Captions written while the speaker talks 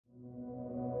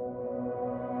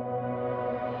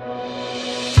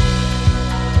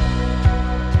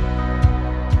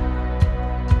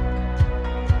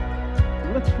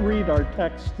read our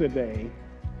text today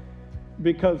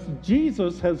because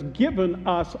Jesus has given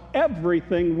us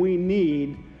everything we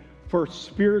need for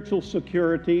spiritual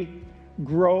security,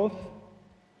 growth,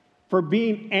 for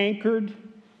being anchored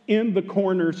in the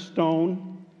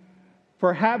cornerstone,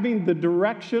 for having the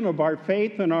direction of our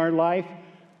faith and our life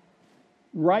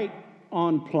right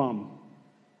on plumb,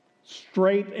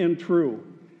 straight and true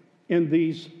in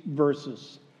these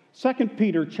verses. 2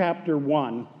 Peter chapter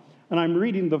 1, and I'm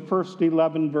reading the first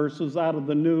 11 verses out of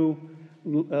the New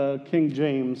King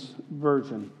James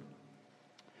Version.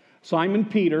 Simon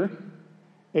Peter,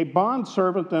 a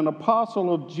bondservant and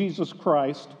apostle of Jesus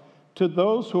Christ, to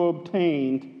those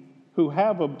who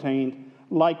have obtained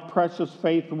like precious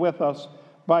faith with us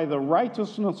by the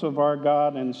righteousness of our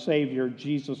God and Savior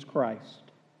Jesus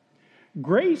Christ.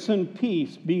 Grace and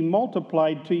peace be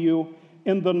multiplied to you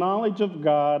in the knowledge of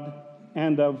God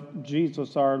and of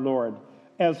Jesus our Lord,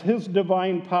 as his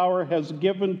divine power has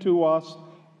given to us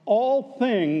all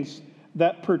things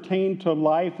that pertain to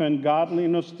life and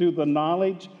godliness through the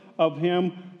knowledge of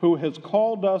him who has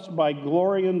called us by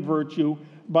glory and virtue,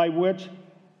 by which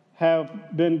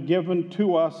have been given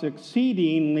to us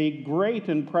exceedingly great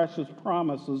and precious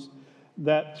promises,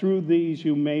 that through these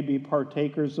you may be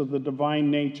partakers of the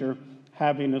divine nature,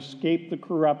 having escaped the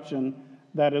corruption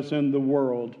that is in the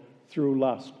world through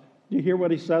lust. Do you hear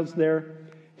what he says there?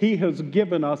 He has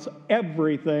given us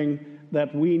everything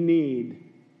that we need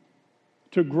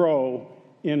to grow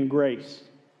in grace.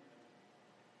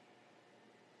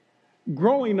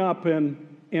 Growing up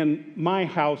in my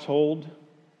household,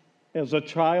 as a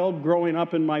child, growing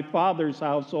up in my father's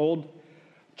household,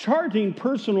 charting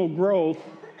personal growth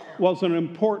was an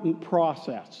important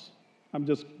process.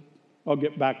 I'll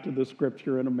get back to the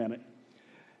scripture in a minute.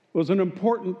 It was an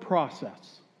important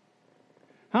process.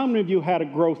 How many of you had a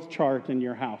growth chart in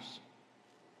your house?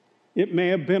 It may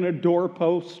have been a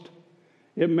doorpost.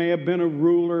 It may have been a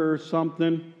ruler or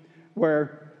something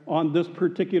where on this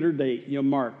particular date you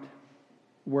marked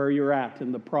where you're at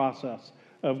in the process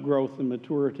of growth and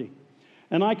maturity.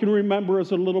 And I can remember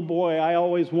as a little boy, I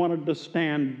always wanted to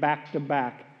stand back to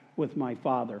back with my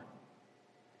father.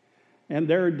 And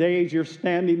there are days you're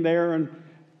standing there and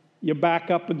you back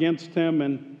up against him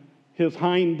and his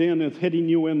hind end is hitting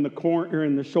you in the corner,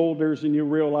 in the shoulders, and you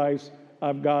realize,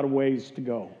 I've got a ways to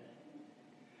go.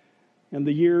 And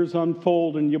the years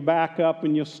unfold and you back up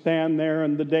and you stand there,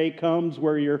 and the day comes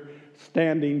where you're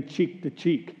standing cheek to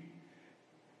cheek,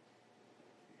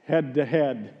 head to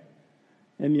head,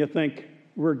 and you think,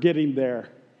 we're getting there.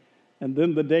 And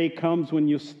then the day comes when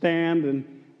you stand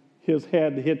and his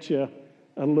head hits you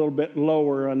a little bit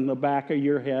lower on the back of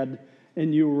your head,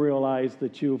 and you realize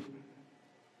that you've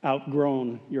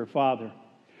outgrown your father.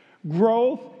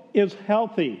 Growth is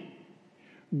healthy.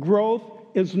 Growth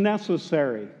is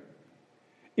necessary.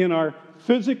 In our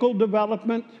physical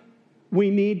development,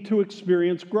 we need to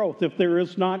experience growth. If there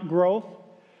is not growth,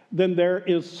 then there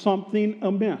is something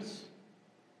amiss.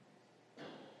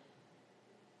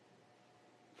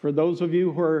 For those of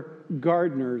you who are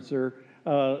gardeners or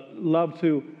love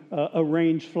to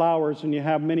arrange flowers and you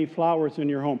have many flowers in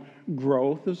your home,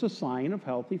 growth is a sign of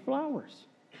healthy flowers.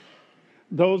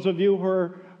 Those of you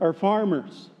who are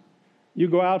farmers, you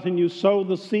go out and you sow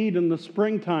the seed in the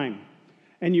springtime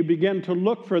and you begin to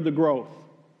look for the growth.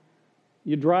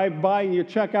 You drive by and you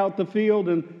check out the field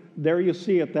and there you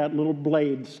see it, that little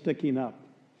blade sticking up.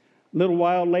 A little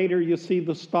while later you see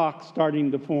the stalk starting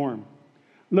to form.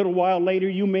 A little while later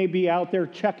you may be out there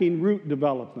checking root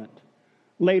development.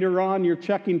 Later on you're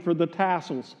checking for the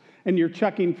tassels and you're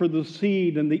checking for the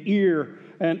seed and the ear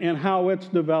and how it's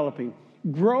developing.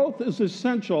 Growth is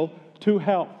essential to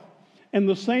health. And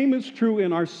the same is true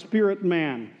in our spirit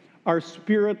man, our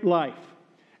spirit life.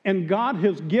 And God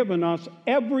has given us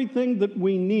everything that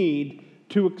we need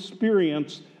to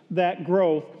experience that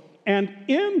growth. And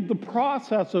in the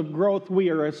process of growth, we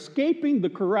are escaping the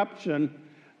corruption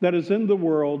that is in the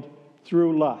world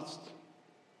through lust.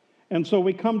 And so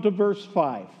we come to verse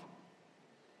 5.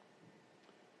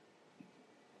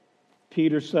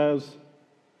 Peter says,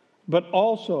 but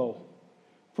also,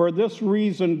 for this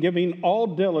reason, giving all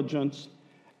diligence,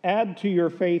 add to your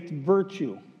faith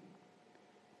virtue,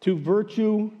 to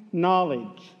virtue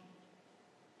knowledge,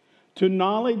 to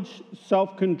knowledge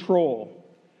self-control,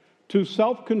 to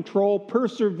self-control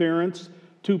perseverance,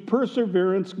 to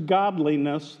perseverance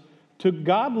godliness, to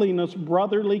godliness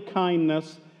brotherly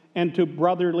kindness, and to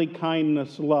brotherly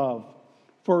kindness love.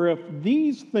 For if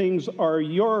these things are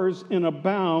yours and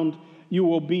abound, you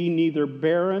will be neither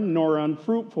barren nor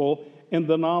unfruitful in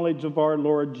the knowledge of our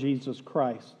Lord Jesus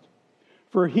Christ.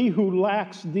 For he who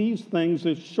lacks these things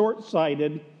is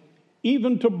short-sighted,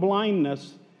 even to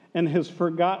blindness, and has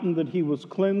forgotten that he was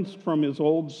cleansed from his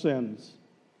old sins.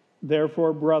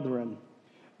 Therefore, brethren,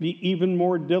 be even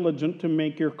more diligent to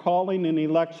make your calling and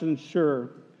election sure.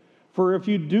 For if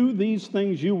you do these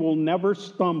things, you will never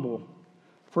stumble.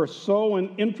 For so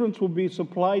an entrance will be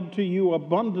supplied to you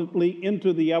abundantly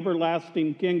into the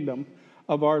everlasting kingdom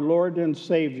of our Lord and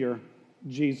Savior,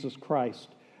 Jesus Christ.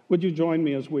 Would you join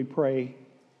me as we pray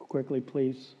quickly,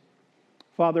 please?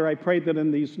 Father, I pray that in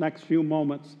these next few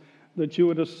moments that you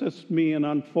would assist me in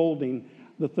unfolding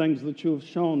the things that you have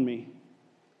shown me,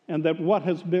 and that what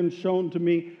has been shown to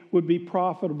me would be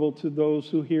profitable to those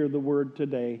who hear the word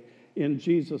today. In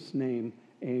Jesus' name,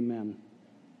 amen.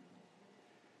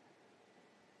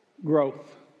 Growth.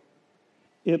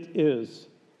 It is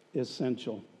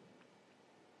essential.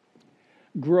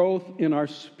 Growth in our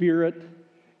spirit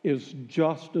is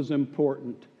just as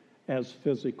important as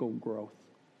physical growth.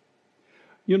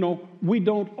 You know, we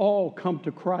don't all come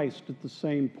to Christ at the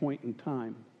same point in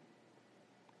time.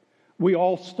 We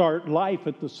all start life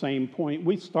at the same point.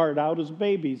 We start out as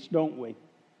babies, don't we?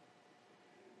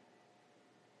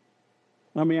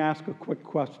 Let me ask a quick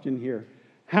question here.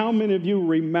 How many of you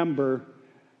remember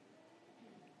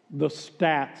the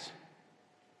stats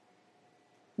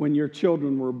when your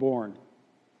children were born?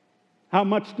 How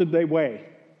much did they weigh?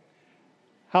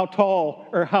 How tall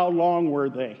or how long were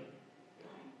they?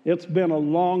 It's been a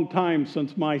long time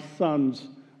since my sons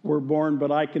were born,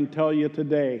 but I can tell you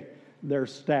today their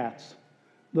stats.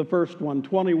 The first one,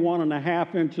 21 and a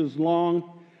half inches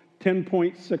long,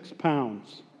 10.6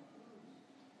 pounds.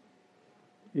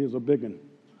 He is a big one.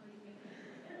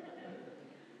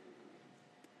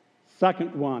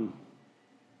 Second one,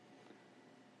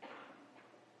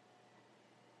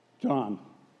 John.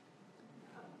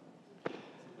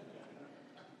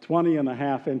 20 and a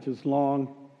half inches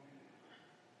long,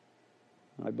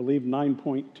 I believe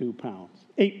 9.2 pounds.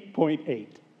 8.8.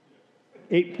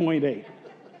 8.8.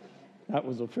 That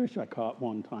was a fish I caught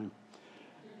one time.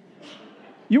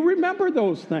 You remember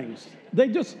those things. They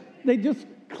just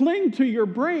cling to your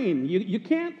brain. You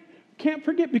can't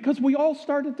forget, because we all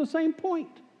start at the same point.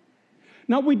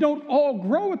 Now, we don't all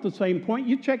grow at the same point.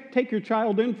 You take your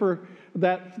child in for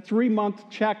that 3-month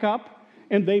checkup,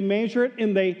 and they measure it,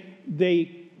 and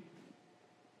they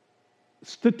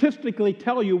statistically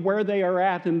tell you where they are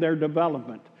at in their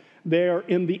development. They are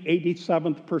in the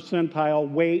 87th percentile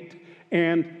weight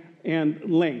and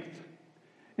length.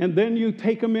 And then you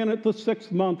take them in at the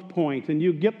 6-month point, and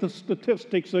you get the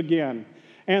statistics again.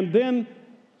 And then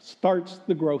starts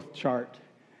the growth chart.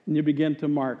 And you begin to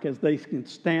mark as they can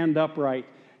stand upright,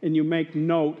 and you make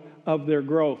note of their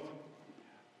growth.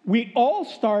 We all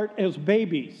start as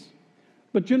babies.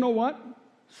 But you know what?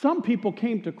 Some people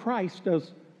came to Christ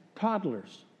as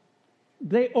toddlers.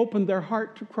 They opened their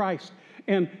heart to Christ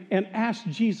and asked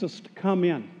Jesus to come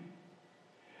in.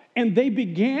 And they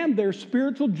began their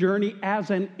spiritual journey as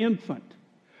an infant.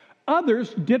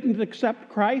 Others didn't accept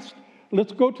Christ.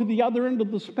 Let's go to the other end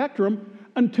of the spectrum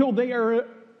until they are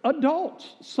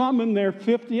adults. Some in their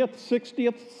 50th,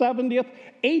 60th, 70th,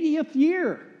 80th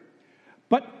year.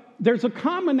 But there's a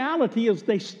commonality as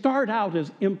they start out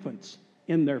as infants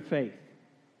in their faith.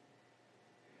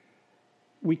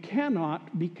 We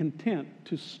cannot be content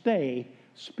to stay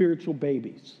spiritual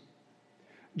babies.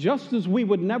 Just as we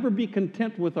would never be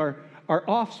content with our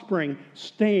offspring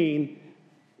staying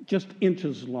just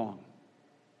inches long.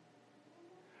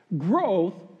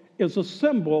 Growth is a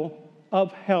symbol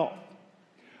of health.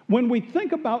 When we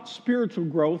think about spiritual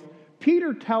growth,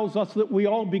 Peter tells us that we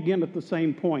all begin at the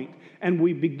same point, and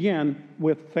we begin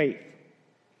with faith.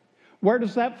 Where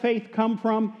does that faith come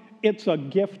from? It's a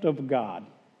gift of God.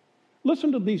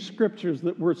 Listen to these scriptures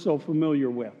that we're so familiar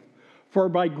with. For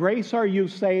by grace are you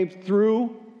saved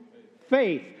through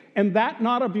faith, and that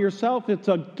not of yourself, it's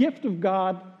a gift of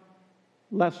God,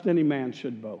 lest any man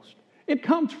should boast. It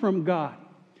comes from God.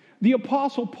 The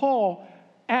Apostle Paul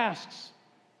asks,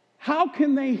 how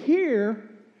can they hear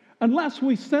unless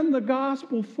we send the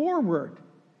gospel forward?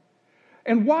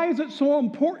 And why is it so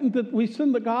important that we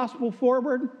send the gospel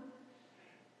forward?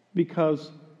 Because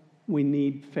we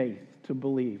need faith to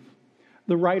believe.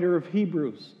 The writer of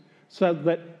Hebrews says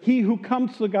that he who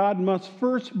comes to God must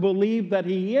first believe that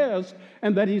he is,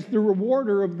 and that he's the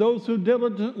rewarder of those who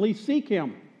diligently seek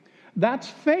him. That's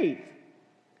faith.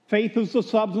 Faith is the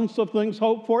substance of things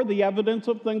hoped for, the evidence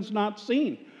of things not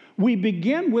seen. We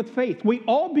begin with faith. We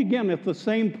all begin at the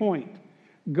same point.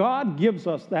 God gives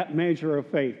us that measure of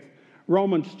faith.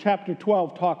 Romans chapter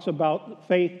 12 talks about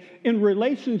faith in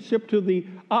relationship to the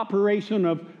operation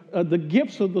of the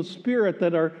gifts of the Spirit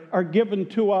that are given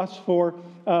to us for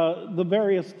the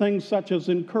various things such as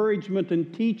encouragement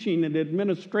and teaching and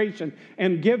administration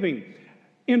and giving.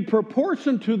 In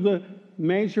proportion to the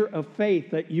measure of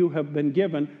faith that you have been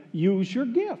given, use your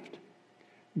gift.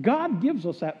 God gives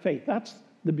us that faith. That's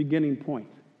the beginning point.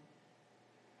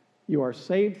 You are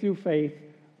saved through faith.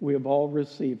 We have all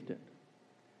received it.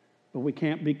 But we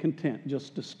can't be content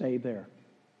just to stay there.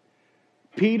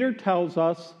 Peter tells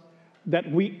us that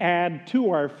we add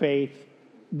to our faith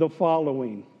the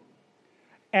following.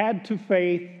 Add to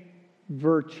faith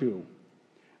virtue.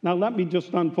 Now let me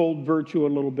just unfold virtue a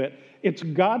little bit. It's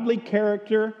godly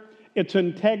character, it's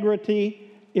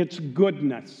integrity, it's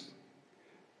goodness.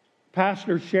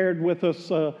 Pastor shared with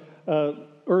us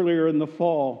earlier in the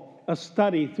fall a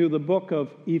study through the book of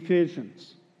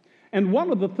Ephesians. And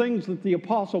one of the things that the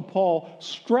Apostle Paul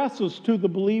stresses to the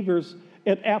believers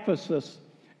at Ephesus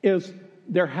is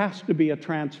there has to be a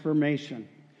transformation.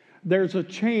 There's a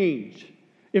change.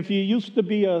 If you used to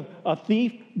be a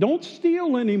thief, don't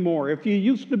steal anymore. If you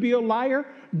used to be a liar,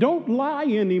 don't lie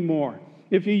anymore.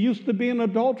 If you used to be an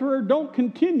adulterer, don't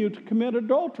continue to commit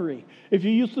adultery. If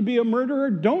you used to be a murderer,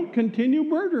 don't continue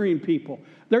murdering people.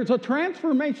 There's a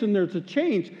transformation, there's a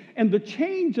change. And the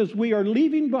change is we are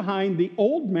leaving behind the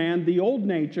old man, the old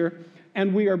nature,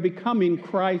 and we are becoming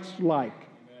Christ-like.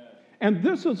 And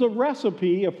this is a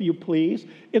recipe, if you please.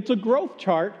 It's a growth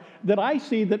chart that I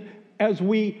see that as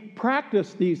we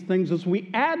practice these things, as we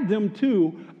add them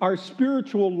to our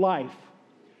spiritual life,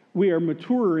 we are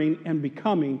maturing and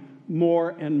becoming more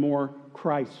and more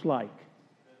Christ-like.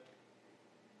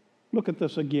 Look at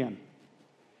this again.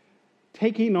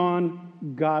 Taking on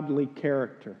godly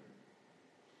character.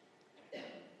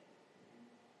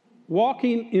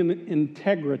 Walking in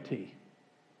integrity.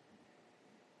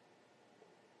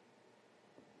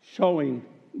 Showing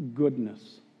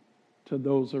goodness to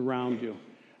those around you.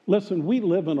 Listen, we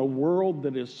live in a world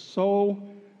that is so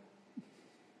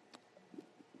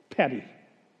petty.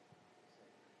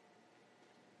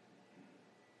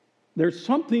 There's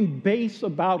something base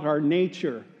about our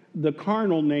nature, the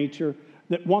carnal nature,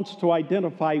 that wants to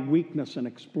identify weakness and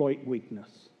exploit weakness.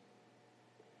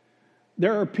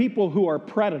 There are people who are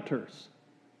predators.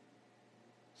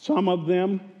 Some of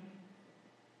them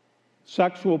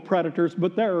sexual predators,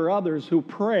 but there are others who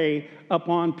prey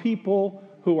upon people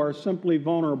who are simply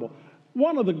vulnerable.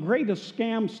 One of the greatest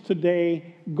scams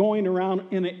today going around,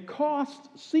 and it costs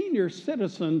senior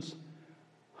citizens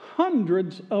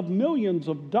hundreds of millions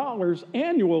of dollars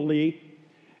annually,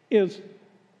 is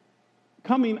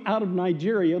coming out of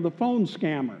Nigeria, the phone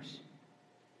scammers.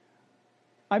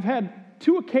 I've had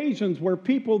 2 occasions where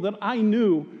people that I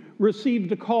knew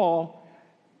received a call.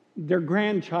 Their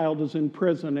grandchild is in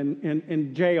prison and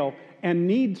in jail and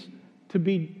needs to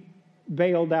be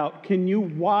bailed out. Can you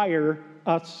wire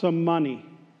us some money?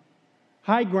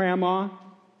 Hi, Grandma.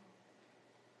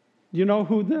 Do you know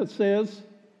who this is?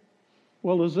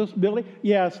 Well, is this Billy?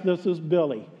 Yes, this is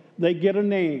Billy. They get a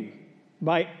name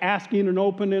by asking an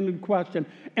open-ended question,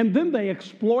 and then they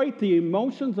exploit the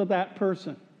emotions of that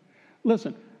person.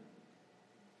 Listen,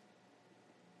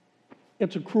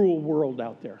 it's a cruel world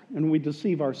out there, and we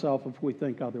deceive ourselves if we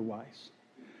think otherwise.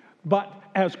 But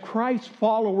as Christ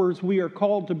followers, we are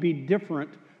called to be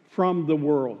different from the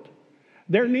world.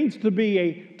 There needs to be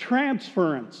a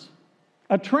transference,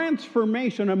 a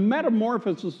transformation, a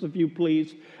metamorphosis, if you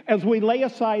please, as we lay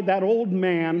aside that old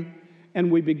man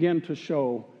and we begin to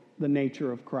show the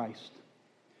nature of Christ.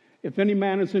 If any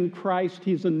man is in Christ,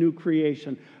 he's a new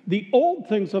creation. The old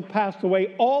things have passed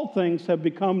away, all things have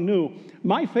become new.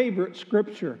 My favorite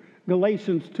scripture,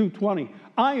 Galatians 2:20,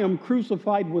 I am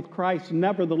crucified with Christ,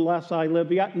 nevertheless I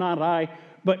live, yet not I,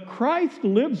 but Christ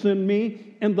lives in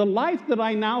me, and the life that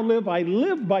I now live, I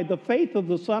live by the faith of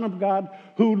the Son of God,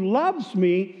 who loves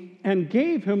me and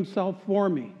gave himself for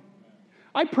me.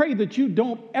 I pray that you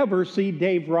don't ever see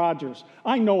Dave Rogers.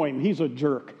 I know him, he's a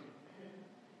jerk.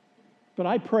 But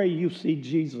I pray you see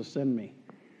Jesus in me.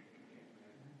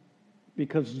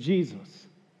 Because Jesus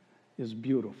is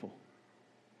beautiful.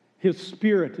 His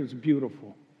spirit is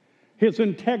beautiful. His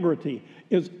integrity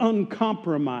is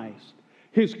uncompromised.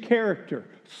 His character,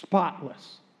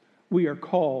 spotless. We are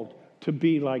called to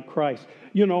be like Christ.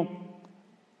 You know,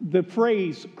 the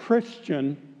phrase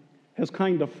Christian has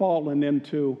kind of fallen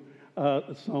into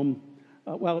it's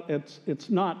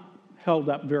not held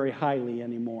up very highly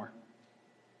anymore.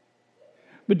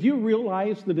 But do you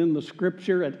realize that in the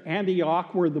scripture at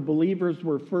Antioch, where the believers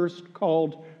were first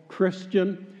called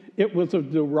Christian, it was a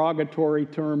derogatory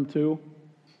term too?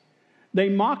 They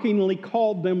mockingly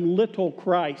called them little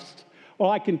Christ. Well,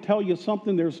 I can tell you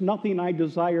something, there's nothing I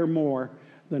desire more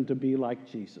than to be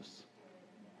like Jesus.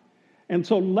 And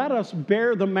so let us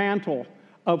bear the mantle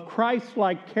of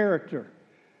Christ-like character,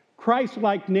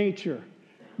 Christ-like nature,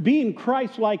 being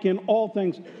Christ-like in all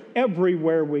things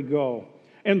everywhere we go.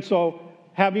 And so,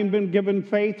 having been given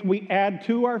faith, we add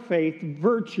to our faith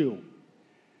virtue.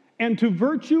 And to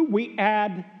virtue, we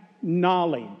add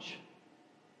knowledge.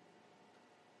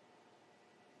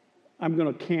 I'm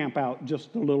going to camp out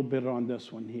just a little bit on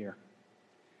this one here.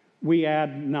 We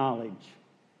add knowledge.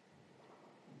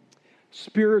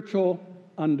 Spiritual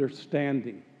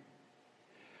understanding.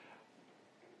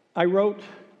 I wrote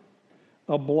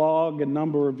a blog a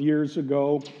number of years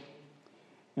ago,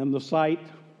 and the site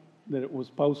that it was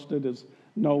posted is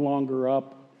no longer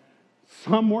up.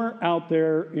 Somewhere out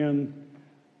there in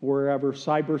wherever,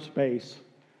 cyberspace,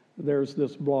 there's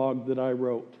this blog that I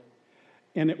wrote.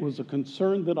 And it was a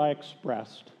concern that I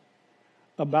expressed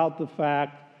about the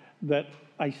fact that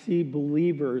I see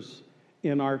believers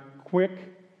in our quick,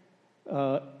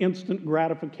 instant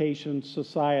gratification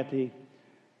society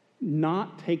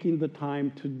not taking the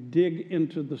time to dig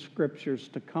into the Scriptures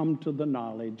to come to the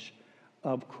knowledge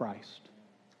of Christ.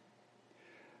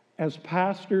 As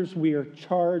pastors, we are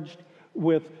charged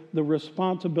with the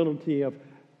responsibility of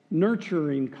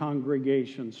nurturing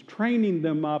congregations, training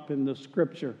them up in the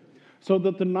Scripture, so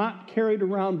that they're not carried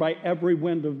around by every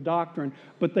wind of doctrine,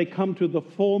 but they come to the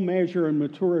full measure and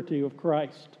maturity of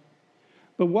Christ.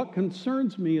 But what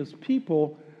concerns me is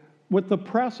people, with the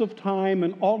press of time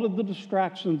and all of the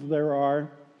distractions there are,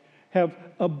 have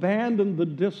abandoned the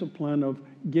discipline of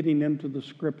getting into the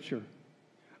Scripture,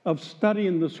 of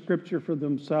studying the Scripture for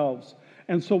themselves.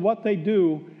 And so what they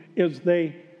do is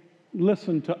they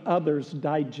listen to others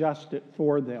digest it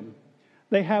for them.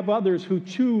 They have others who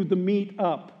chew the meat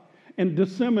up and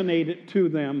disseminate it to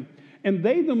them. And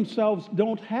they themselves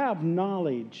don't have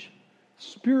knowledge,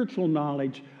 spiritual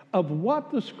knowledge, of what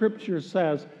the Scripture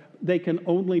says. They can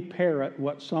only parrot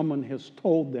what someone has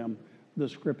told them the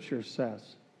Scripture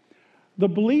says. The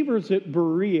believers at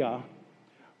Berea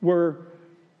were,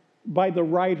 by the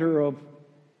writer of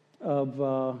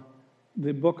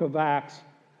the book of Acts,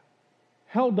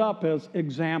 held up as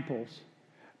examples,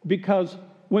 because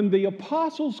when the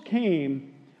apostles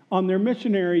came on their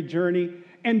missionary journey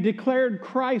and declared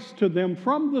Christ to them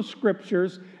from the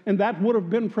Scriptures, and that would have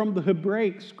been from the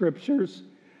Hebraic Scriptures,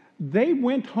 they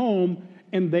went home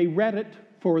and they read it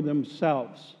for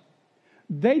themselves.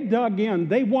 They dug in.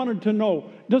 They wanted to know,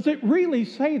 does it really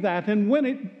say that? And when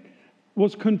it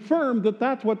was confirmed that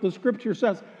that's what the Scripture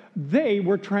says, they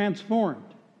were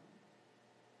transformed.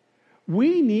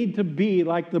 We need to be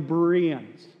like the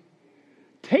Bereans,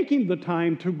 taking the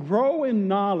time to grow in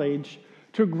knowledge,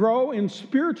 to grow in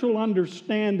spiritual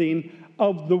understanding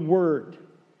of the Word.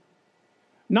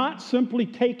 Not simply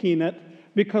taking it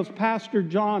because Pastor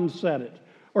John said it,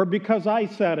 or because I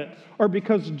said it, or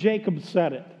because Jacob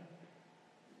said it.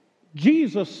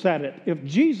 Jesus said it. If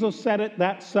Jesus said it,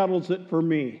 that settles it for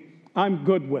me. I'm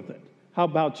good with it. How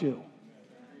about you?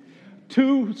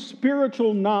 To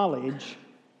spiritual knowledge,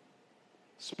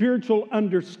 spiritual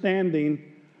understanding,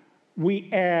 we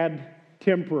add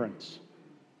temperance,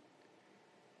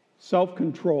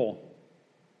 self-control.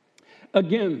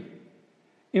 Again,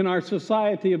 in our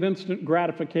society of instant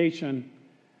gratification,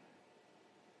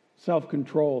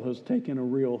 self-control has taken a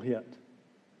real hit.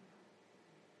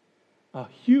 A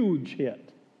huge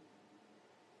hit.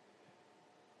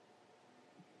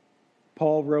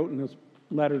 Paul wrote in his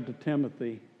letter to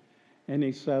Timothy, and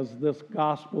he says, this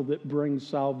gospel that brings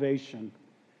salvation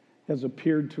has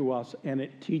appeared to us, and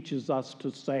it teaches us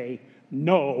to say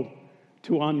no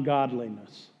to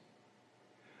ungodliness.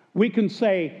 We can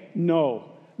say no.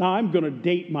 Now, I'm going to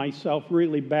date myself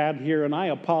really bad here, and I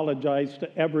apologize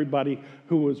to everybody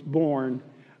who was born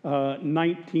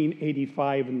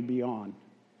 1985 and beyond.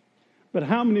 But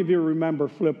how many of you remember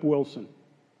Flip Wilson?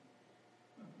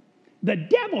 The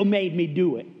devil made me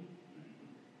do it.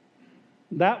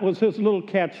 That was his little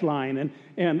catch line,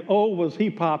 and oh, was he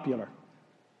popular.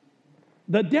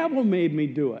 The devil made me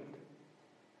do it.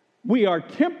 We are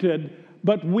tempted,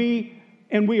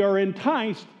 and we are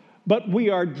enticed, but we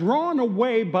are drawn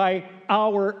away by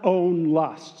our own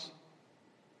lusts.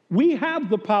 We have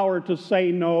the power to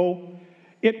say no.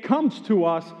 It comes to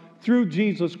us through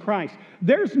Jesus Christ.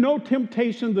 There's no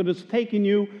temptation that has taken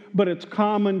you, but it's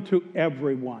common to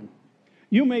everyone.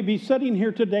 You may be sitting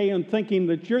here today and thinking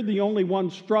that you're the only one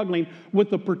struggling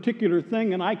with a particular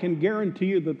thing, and I can guarantee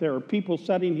you that there are people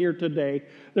sitting here today.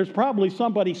 There's probably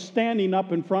somebody standing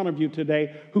up in front of you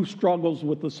today who struggles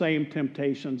with the same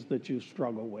temptations that you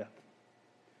struggle with.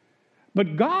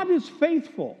 But God is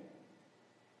faithful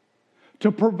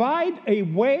to provide a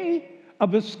way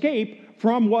of escape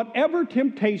from whatever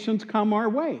temptations come our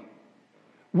way.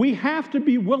 We have to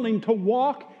be willing to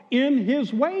walk in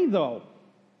His way, though.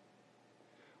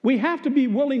 We have to be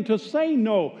willing to say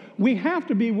no. We have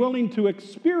to be willing to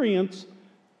experience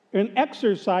and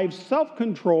exercise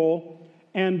self-control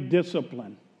and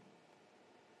discipline.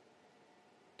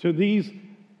 To these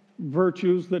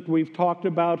virtues that we've talked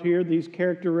about here, these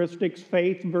characteristics,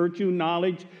 faith, virtue,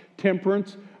 knowledge,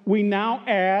 temperance, we now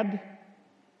add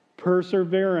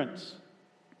perseverance.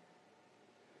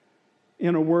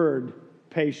 In a word,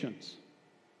 patience.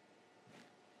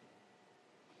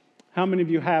 How many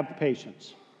of you have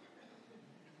patience?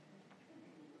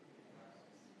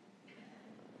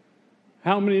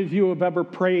 How many of you have ever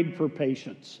prayed for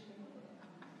patience?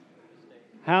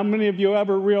 How many of you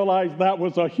ever realized that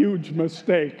was a huge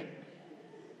mistake?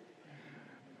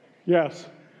 Yes,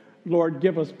 Lord,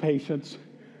 give us patience.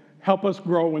 Help us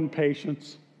grow in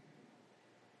patience.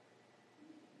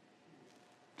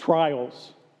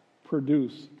 Trials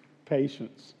produce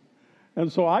patience.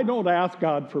 And so I don't ask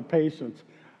God for patience,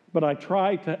 but I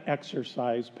try to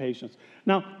exercise patience.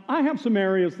 Now, I have some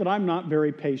areas that I'm not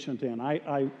very patient in.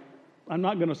 I'm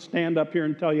not going to stand up here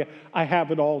and tell you I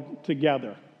have it all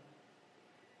together,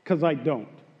 because I don't.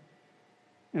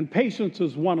 And patience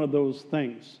is one of those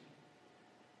things.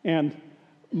 And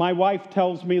my wife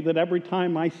tells me that every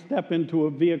time I step into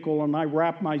a vehicle and I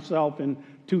wrap myself in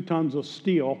 2 tons of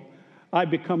steel, I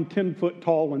become 10 foot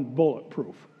tall and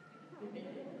bulletproof.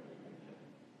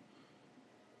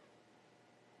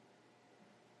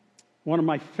 One of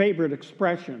my favorite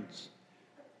expressions,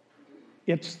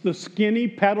 it's the skinny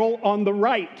pedal on the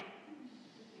right.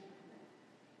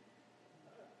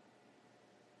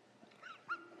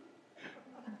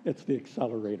 It's the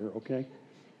accelerator, okay?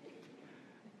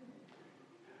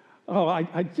 Oh,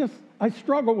 I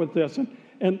struggle with this.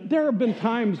 And there have been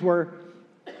times where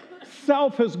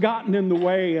self has gotten in the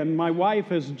way and my wife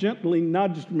has gently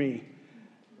nudged me.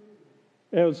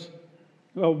 As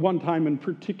one time in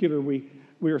particular, we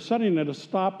were sitting at a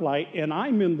stoplight and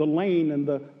I'm in the lane and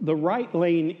the right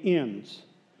lane ends.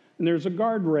 And there's a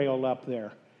guardrail up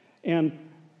there. And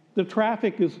the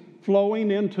traffic is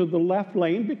flowing into the left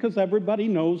lane because everybody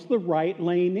knows the right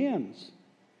lane ends.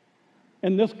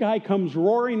 And this guy comes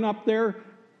roaring up there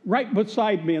right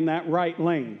beside me in that right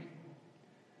lane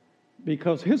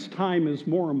because his time is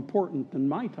more important than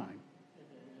my time.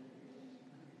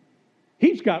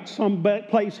 He's got some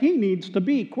place he needs to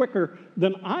be quicker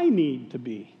than I need to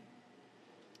be.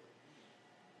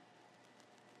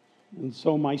 And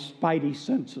so my spidey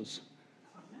senses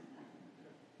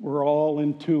were all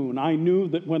in tune. I knew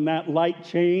that when that light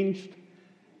changed,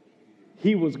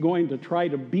 he was going to try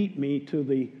to beat me to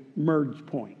the merge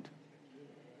point.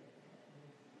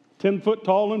 10 foot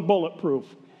tall and bulletproof.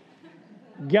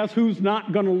 Guess who's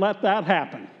not going to let that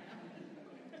happen?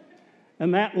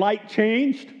 And that light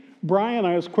changed. Brian,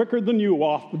 I was quicker than you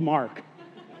off the mark.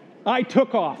 I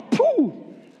took off.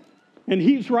 Pooh! And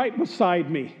he's right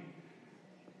beside me.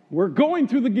 We're going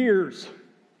through the gears.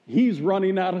 He's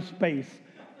running out of space.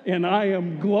 And I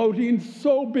am gloating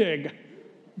so big.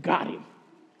 Got him.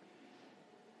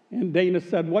 And Dana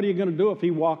said, what are you going to do if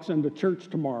he walks into church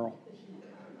tomorrow?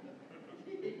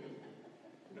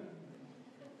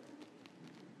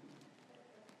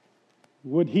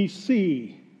 Would he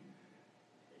see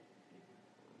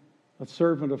a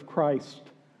servant of Christ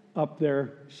up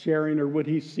there sharing, or would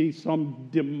he see some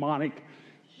demonic,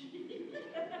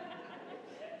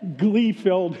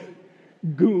 glee-filled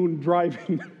goon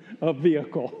driving a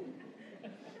vehicle?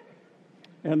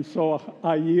 And so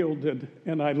I yielded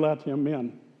and I let him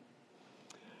in.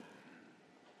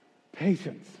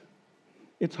 Patience.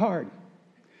 It's hard.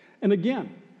 And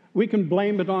again, we can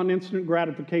blame it on instant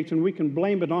gratification. We can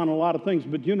blame it on a lot of things,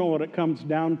 but you know what it comes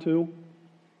down to?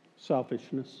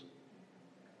 Selfishness.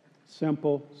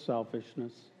 Simple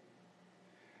selfishness.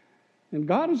 And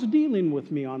God is dealing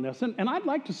with me on this. And I'd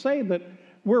like to say that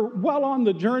we're well on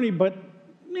the journey, but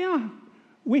yeah,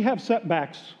 we have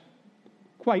setbacks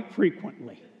quite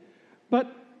frequently.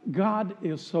 But God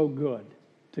is so good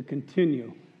to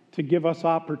continue to give us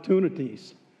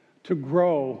opportunities to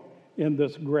grow in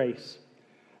this grace.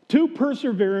 To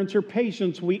perseverance or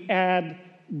patience, we add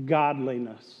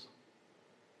godliness.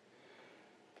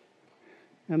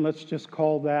 And let's just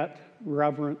call that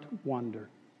reverent wonder.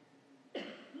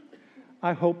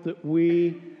 I hope that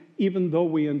we, even though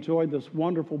we enjoy this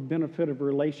wonderful benefit of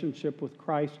relationship with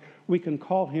Christ, we can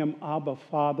call him Abba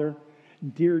Father,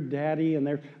 dear Daddy,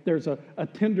 and there's a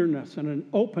tenderness and an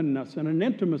openness and an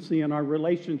intimacy in our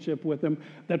relationship with him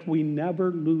that we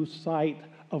never lose sight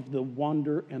of the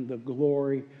wonder and the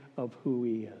glory of who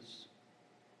he is.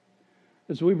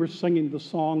 As we were singing the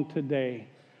song today,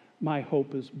 my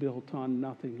hope is built on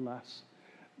nothing less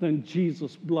than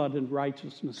Jesus' blood and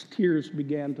righteousness. Tears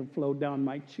began to flow down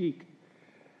my cheek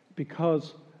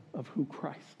because of who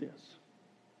Christ is.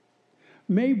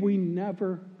 May we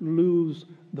never lose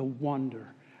the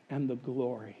wonder and the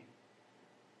glory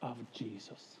of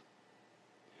Jesus.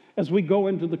 As we go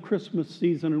into the Christmas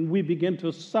season and we begin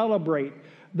to celebrate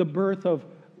the birth of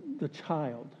the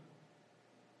child,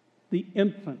 the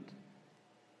infant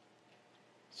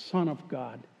Son of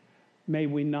God, may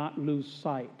we not lose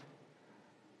sight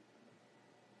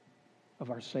of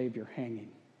our Savior hanging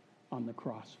on the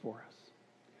cross for us,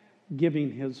 giving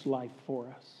his life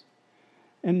for us.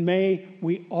 And may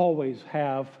we always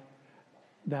have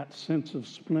that sense of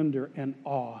splendor and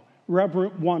awe,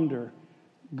 reverent wonder,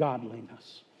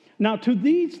 godliness. Now, to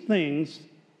these things,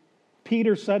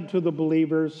 Peter said to the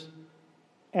believers,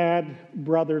 add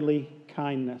brotherly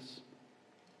kindness,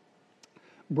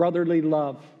 brotherly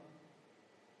love.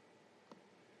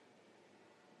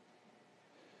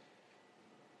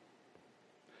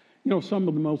 You know, some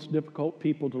of the most difficult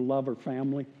people to love are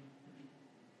family.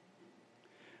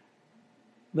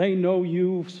 They know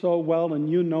you so well,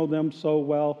 and you know them so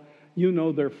well. You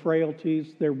know their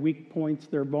frailties, their weak points,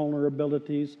 their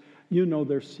vulnerabilities. You know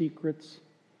their secrets.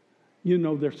 You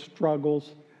know their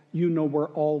struggles. You know where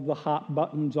all the hot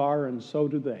buttons are, and so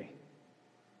do they.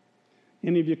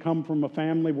 Any of you come from a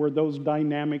family where those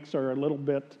dynamics are a little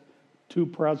bit too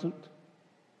present?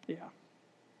 Yeah.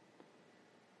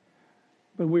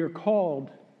 But we are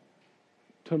called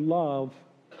to love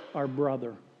our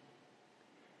brother.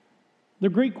 The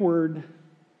Greek word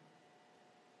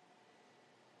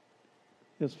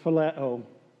is phileo.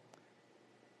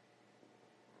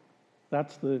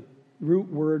 That's the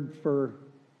root word for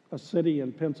a city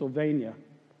in Pennsylvania.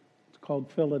 It's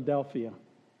called Philadelphia.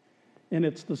 And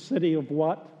it's the city of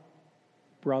what?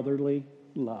 Brotherly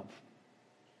love.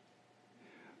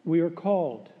 We are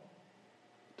called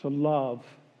to love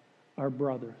our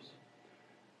brothers.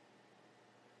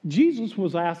 Jesus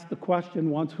was asked the question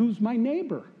once, who's my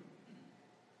neighbor?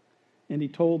 And he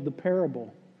told the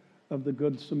parable of the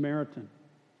Good Samaritan.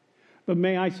 But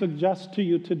may I suggest to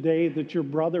you today that your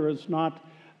brother is not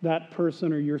that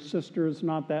person, or your sister is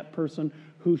not that person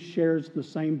who shares the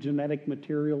same genetic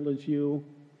material as you,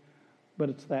 but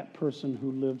it's that person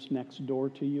who lives next door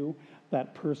to you,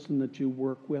 that person that you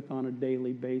work with on a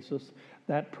daily basis,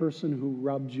 that person who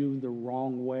rubs you the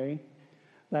wrong way,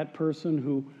 that person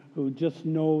who just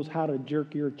knows how to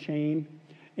jerk your chain.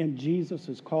 And Jesus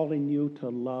is calling you to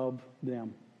love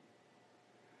them.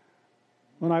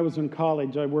 When I was in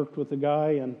college, I worked with a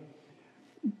guy, and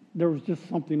there was just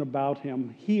something about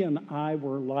him. He and I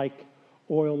were like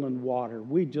oil and water.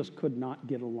 We just could not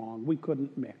get along. We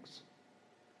couldn't mix.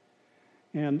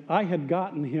 And I had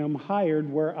gotten him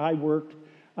hired where I worked.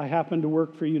 I happened to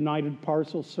work for United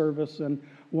Parcel Service in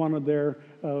one of their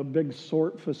big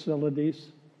sort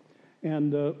facilities.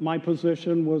 And my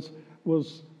position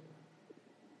was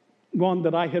one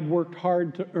that I had worked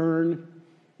hard to earn,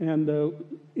 and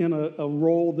in a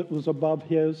role that was above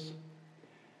his.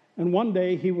 And one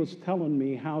day he was telling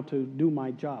me how to do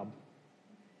my job.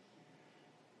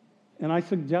 And I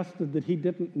suggested that he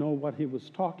didn't know what he was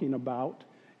talking about,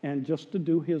 and just to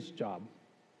do his job.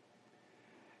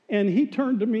 And he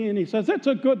turned to me and he says, it's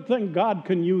a good thing God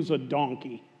can use a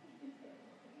donkey.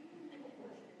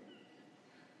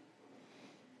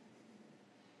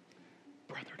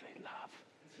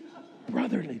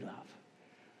 Brotherly love.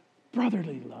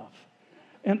 Brotherly love.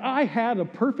 And I had a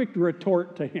perfect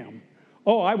retort to him.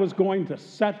 Oh, I was going to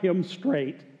set him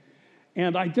straight.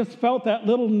 And I just felt that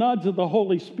little nudge of the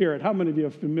Holy Spirit. How many of you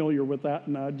are familiar with that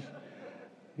nudge?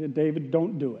 Yeah, David,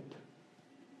 don't do it.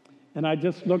 And I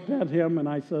just looked at him and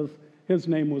I says, his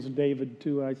name was David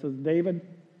too. I says, David,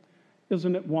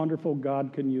 isn't it wonderful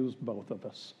God can use both of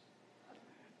us?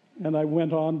 And I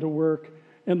went on to work.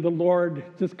 And the Lord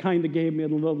just kind of gave me a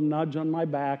little nudge on my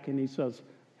back, and he says,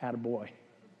 attaboy.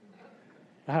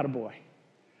 Attaboy.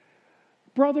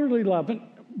 Brotherly love. And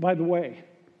by the way,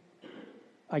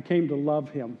 I came to love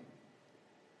him.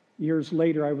 Years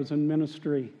later, I was in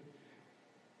ministry,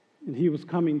 and he was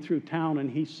coming through town, and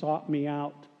he sought me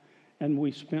out, and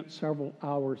we spent several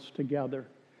hours together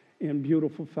in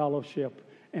beautiful fellowship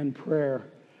and prayer.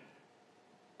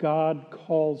 God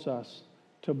calls us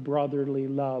to brotherly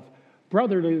love.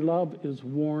 Brotherly love is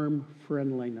warm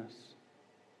friendliness.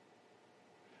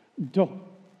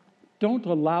 Don't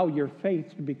allow your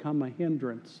faith to become a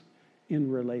hindrance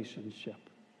in relationship.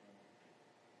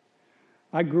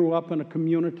 I grew up in a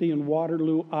community in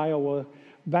Waterloo, Iowa,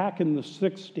 back in the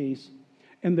 60s,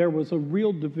 and there was a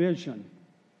real division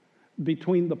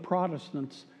between the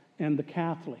Protestants and the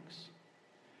Catholics.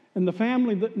 And the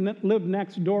family that lived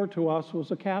next door to us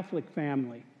was a Catholic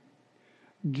family.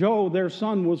 Joe, their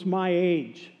son, was my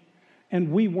age,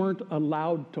 and we weren't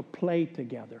allowed to play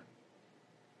together.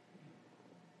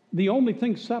 The only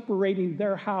thing separating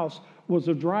their house was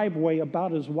a driveway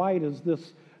about as wide as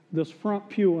this front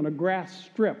pew and a grass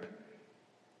strip,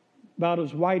 about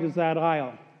as wide as that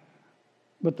aisle.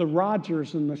 But the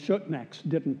Rogers and the Schutnecks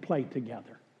didn't play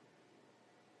together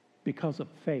because of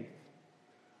faith.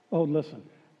 Oh, listen,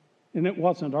 and it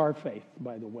wasn't our faith,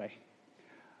 by the way.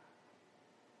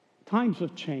 Times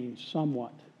have changed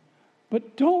somewhat,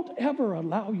 but don't ever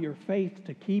allow your faith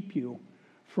to keep you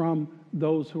from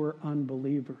those who are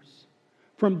unbelievers,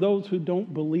 from those who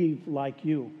don't believe like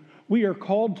you. We are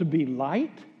called to be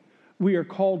light. We are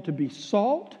called to be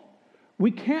salt. We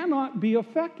cannot be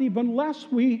effective unless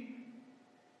we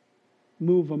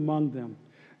move among them.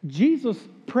 Jesus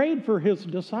prayed for his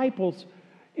disciples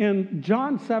in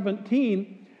John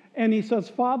 17, and he says,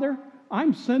 Father,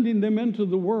 I'm sending them into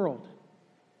the world,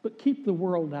 but keep the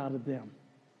world out of them.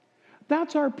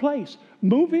 That's our place,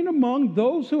 moving among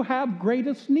those who have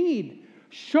greatest need,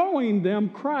 showing them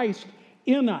Christ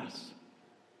in us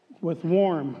with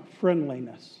warm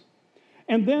friendliness.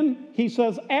 And then he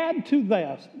says, add to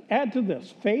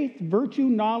this, faith, virtue,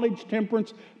 knowledge,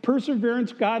 temperance,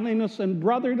 perseverance, godliness, and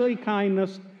brotherly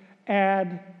kindness.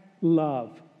 Add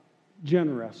love,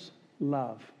 generous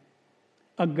love,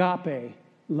 agape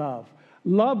love.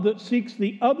 Love that seeks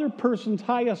the other person's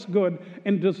highest good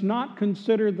and does not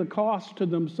consider the cost to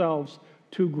themselves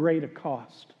too great a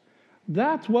cost.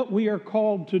 That's what we are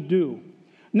called to do.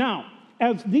 Now,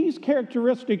 as these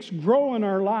characteristics grow in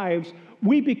our lives,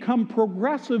 we become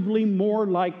progressively more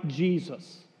like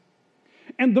Jesus.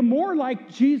 And the more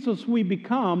like Jesus we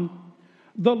become,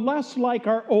 the less like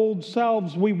our old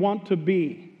selves we want to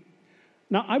be.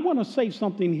 Now, I want to say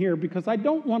something here because I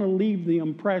don't want to leave the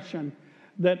impression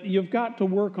that you've got to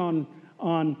work on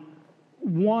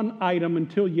one item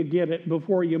until you get it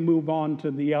before you move on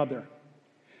to the other.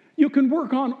 You can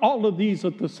work on all of these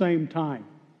at the same time.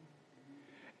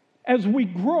 As we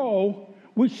grow,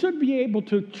 we should be able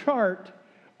to chart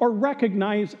or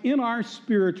recognize in our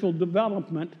spiritual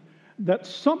development that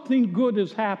something good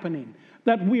is happening,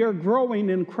 that we are growing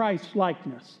in Christ's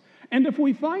likeness. And if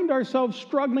we find ourselves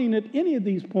struggling at any of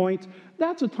these points,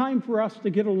 that's a time for us to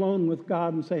get alone with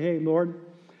God and say, hey, Lord,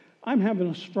 I'm having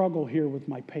a struggle here with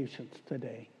my patience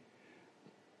today.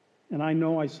 And I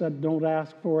know I said don't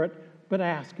ask for it, but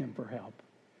ask him for help.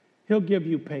 He'll give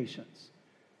you patience.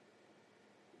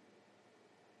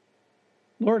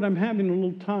 Lord, I'm having a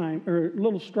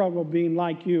little struggle being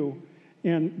like you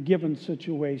in given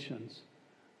situations.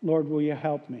 Lord, will you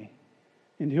help me?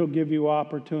 And he'll give you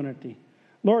opportunity.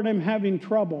 Lord, I'm having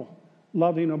trouble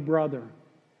loving a brother.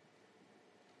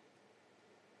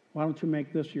 Why don't you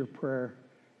make this your prayer?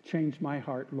 Change my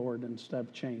heart, Lord, instead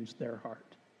of change their heart.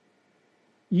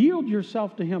 Yield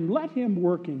yourself to him. Let him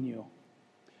work in you.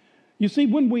 You see,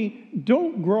 when we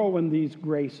don't grow in these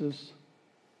graces,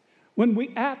 when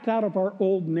we act out of our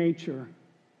old nature,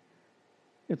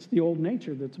 it's the old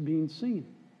nature that's being seen.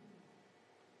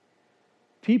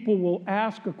 People will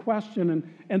ask a question,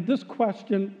 and this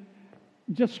question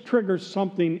just triggers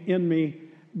something in me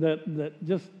that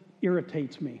just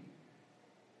irritates me.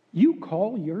 You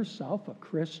call yourself a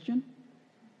Christian?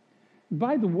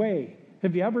 By the way,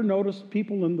 have you ever noticed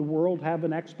people in the world have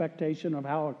an expectation of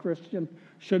how a Christian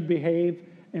should behave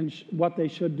and what they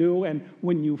should do? And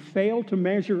when you fail to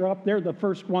measure up, they're the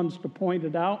first ones to point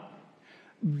it out.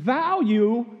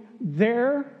 Value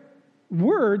their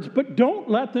words, but don't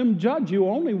let them judge you.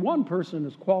 Only one person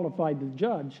is qualified to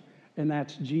judge, and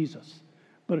that's Jesus.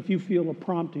 But if you feel a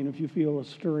prompting, if you feel a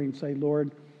stirring, say,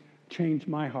 Lord, change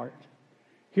my heart.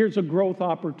 Here's a growth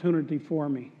opportunity for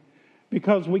me.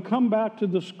 Because we come back to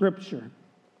the scripture,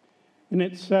 and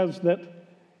it says that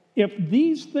if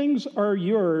these things are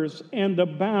yours and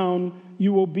abound,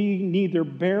 you will be neither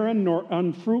barren nor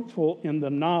unfruitful in the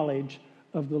knowledge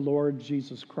of the Lord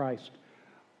Jesus Christ.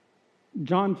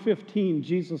 John 15,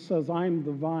 Jesus says, I'm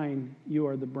the vine, you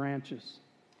are the branches.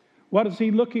 What is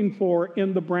he looking for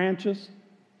in the branches?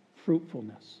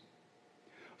 Fruitfulness.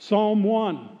 Psalm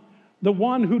 1, the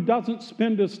one who doesn't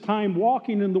spend his time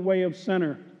walking in the way of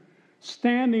sinners,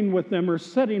 standing with them or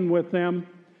sitting with them,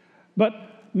 but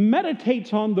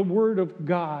meditates on the word of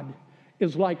God,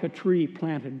 is like a tree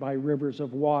planted by rivers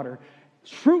of water.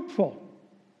 It's fruitful.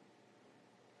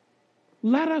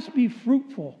 Let us be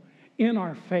fruitful in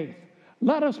our faith.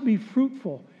 Let us be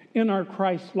fruitful in our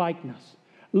Christ likeness.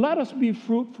 Let us be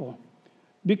fruitful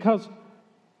because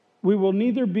we will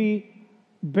neither be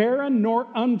barren nor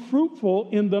unfruitful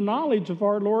in the knowledge of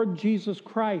our Lord Jesus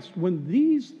Christ. When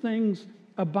these things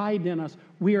abide in us,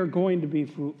 we are going to be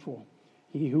fruitful.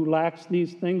 He who lacks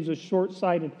these things is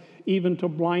short-sighted, even to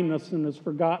blindness, and has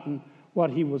forgotten what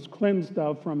he was cleansed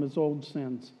of from his old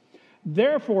sins.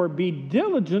 Therefore, be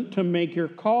diligent to make your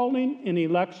calling and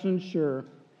election sure.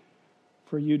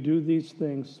 For if you do these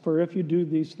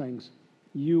things,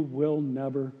 you will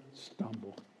never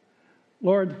stumble.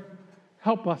 Lord,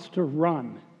 help us to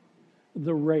run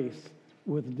the race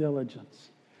with diligence.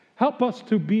 Help us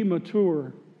to be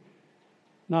mature,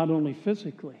 not only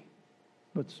physically,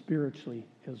 but spiritually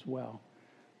as well.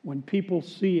 When people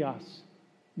see us,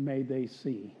 may they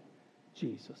see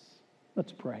Jesus.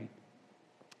 Let's pray.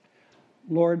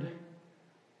 Lord,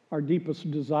 our deepest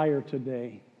desire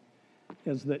today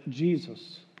is that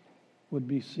Jesus would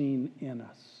be seen in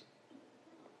us.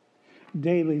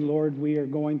 Daily, Lord, we are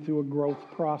going through a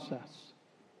growth process.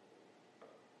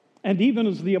 And even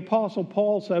as the Apostle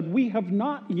Paul said, we have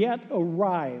not yet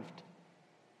arrived.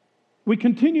 We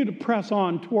continue to press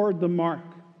on toward the mark.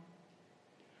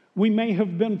 We may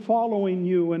have been following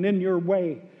you and in your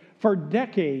way for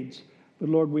decades, but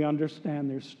Lord, we understand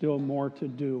there's still more to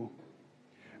do.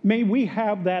 May we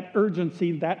have that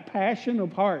urgency, that passion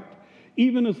of heart,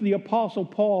 even as the Apostle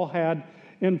Paul had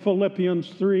in Philippians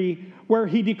 3, where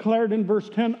he declared in verse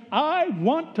 10, I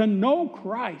want to know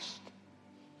Christ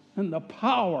and the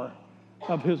power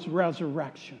of his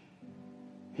resurrection,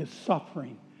 his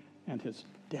suffering, and his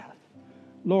death.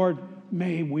 Lord,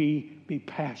 may we be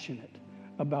passionate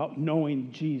about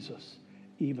knowing Jesus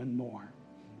even more.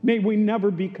 May we never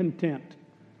be content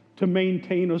to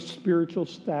maintain a spiritual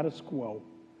status quo,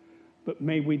 but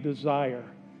may we desire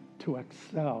to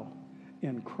excel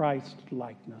in Christ's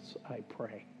likeness, I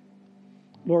pray.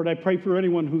 Lord, I pray for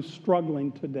anyone who's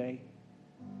struggling today.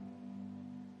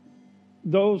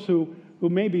 Those who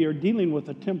maybe are dealing with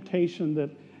a temptation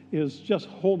that is just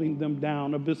holding them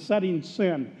down, a besetting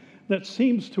sin that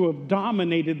seems to have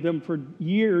dominated them for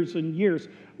years and years.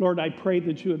 Lord, I pray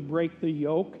that you would break the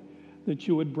yoke, that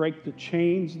you would break the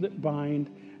chains that bind,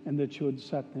 and that you would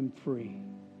set them free.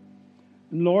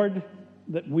 And Lord,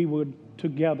 that we would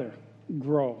together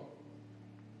grow,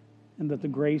 and that the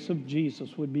grace of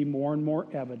Jesus would be more and more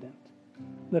evident,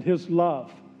 that his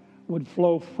love would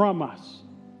flow from us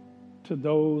to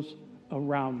those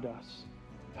around us.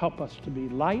 Help us to be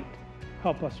light,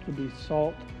 help us to be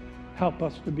salt, help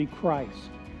us to be Christ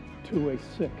to a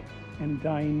sick and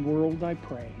dying world, I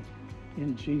pray,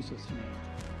 in Jesus'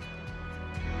 name.